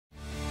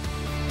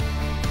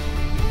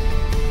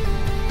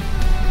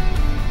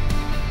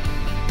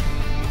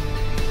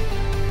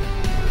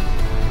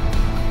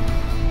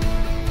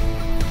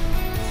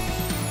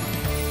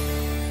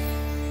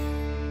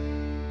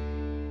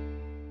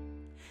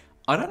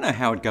I don't know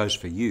how it goes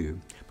for you,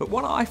 but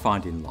what I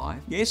find in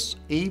life, yes,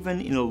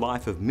 even in a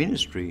life of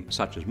ministry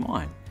such as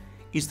mine,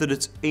 is that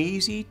it's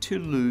easy to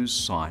lose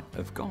sight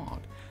of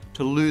God,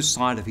 to lose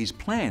sight of His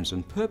plans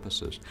and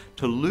purposes,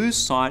 to lose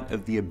sight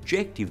of the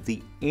objective,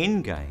 the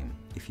end game,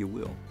 if you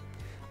will.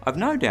 I've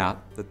no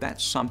doubt that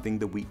that's something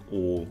that we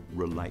all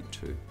relate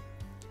to.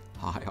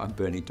 Hi, I'm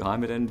Bernie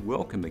Diamond and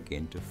welcome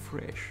again to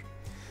Fresh.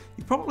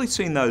 You've probably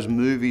seen those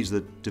movies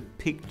that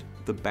depict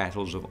the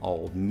battles of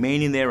old,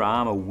 men in their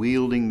armour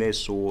wielding their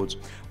swords,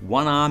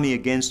 one army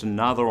against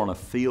another on a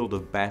field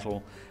of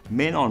battle,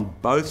 men on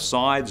both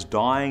sides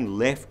dying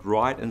left,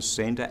 right and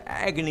centre,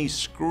 agony,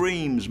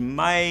 screams,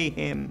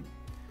 mayhem.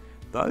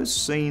 Those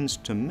scenes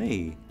to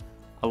me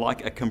are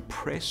like a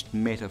compressed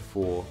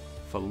metaphor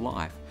for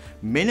life.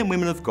 Men and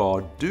women of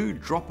God do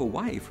drop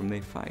away from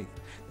their faith.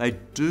 They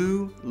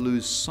do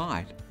lose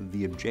sight of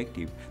the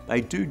objective.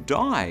 They do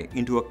die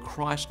into a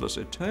Christless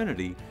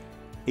eternity,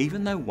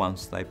 even though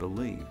once they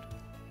believed.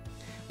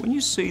 When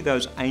you see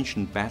those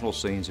ancient battle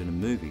scenes in a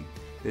movie,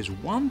 there's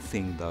one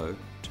thing though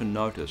to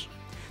notice.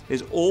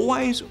 There's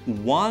always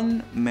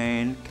one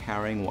man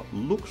carrying what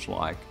looks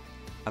like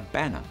a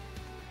banner.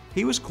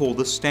 He was called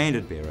the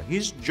standard bearer.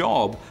 His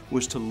job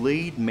was to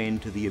lead men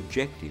to the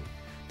objective.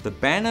 The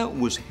banner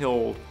was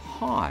held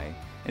high,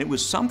 and it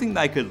was something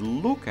they could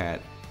look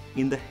at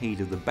in the heat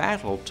of the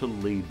battle to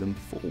lead them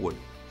forward.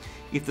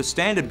 If the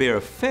standard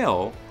bearer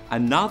fell,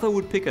 another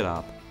would pick it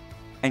up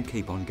and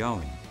keep on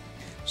going.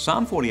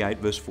 Psalm 48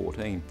 verse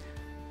 14,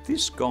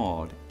 "This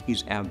God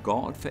is our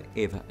God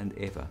forever and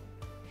ever.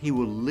 He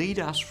will lead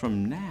us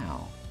from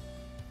now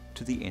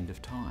to the end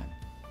of time."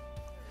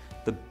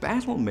 The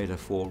battle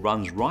metaphor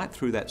runs right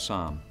through that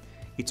psalm.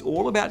 It's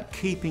all about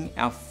keeping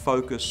our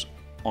focus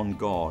on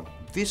God,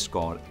 this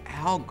God,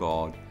 our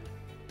God,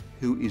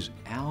 who is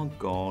our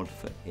God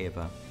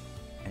forever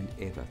and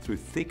ever, through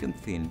thick and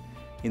thin,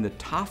 in the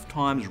tough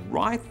times,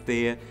 right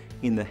there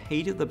in the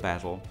heat of the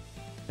battle,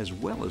 as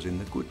well as in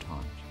the good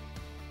times.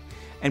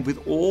 And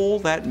with all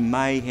that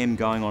mayhem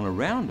going on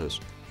around us,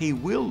 He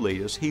will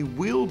lead us, He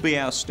will be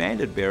our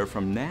standard bearer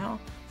from now,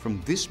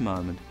 from this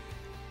moment,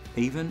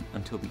 even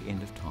until the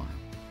end of time.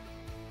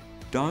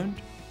 Don't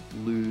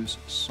lose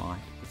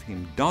sight of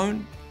Him.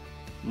 Don't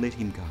let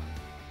Him go.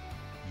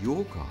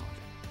 Your God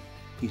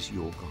is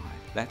your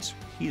guide. That's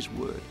His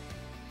word,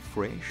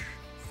 fresh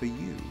for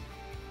you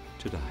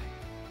today.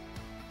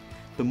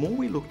 The more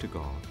we look to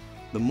God,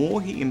 the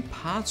more He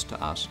imparts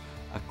to us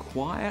a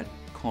quiet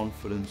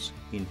confidence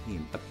in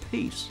Him, a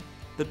peace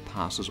that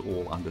passes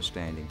all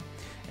understanding.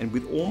 And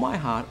with all my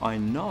heart, I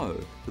know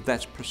that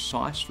that's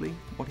precisely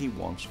what He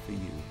wants for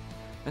you.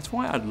 That's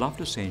why I'd love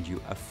to send you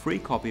a free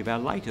copy of our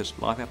latest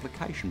life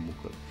application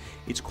booklet.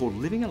 It's called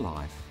Living a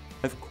Life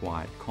of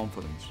Quiet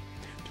Confidence.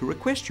 To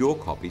request your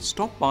copy,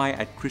 stop by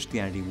at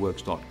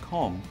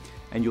ChristianityWorks.com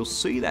and you'll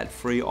see that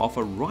free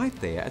offer right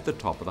there at the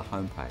top of the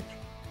homepage.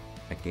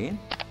 Again,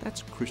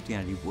 that's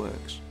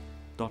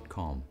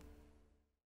ChristianityWorks.com.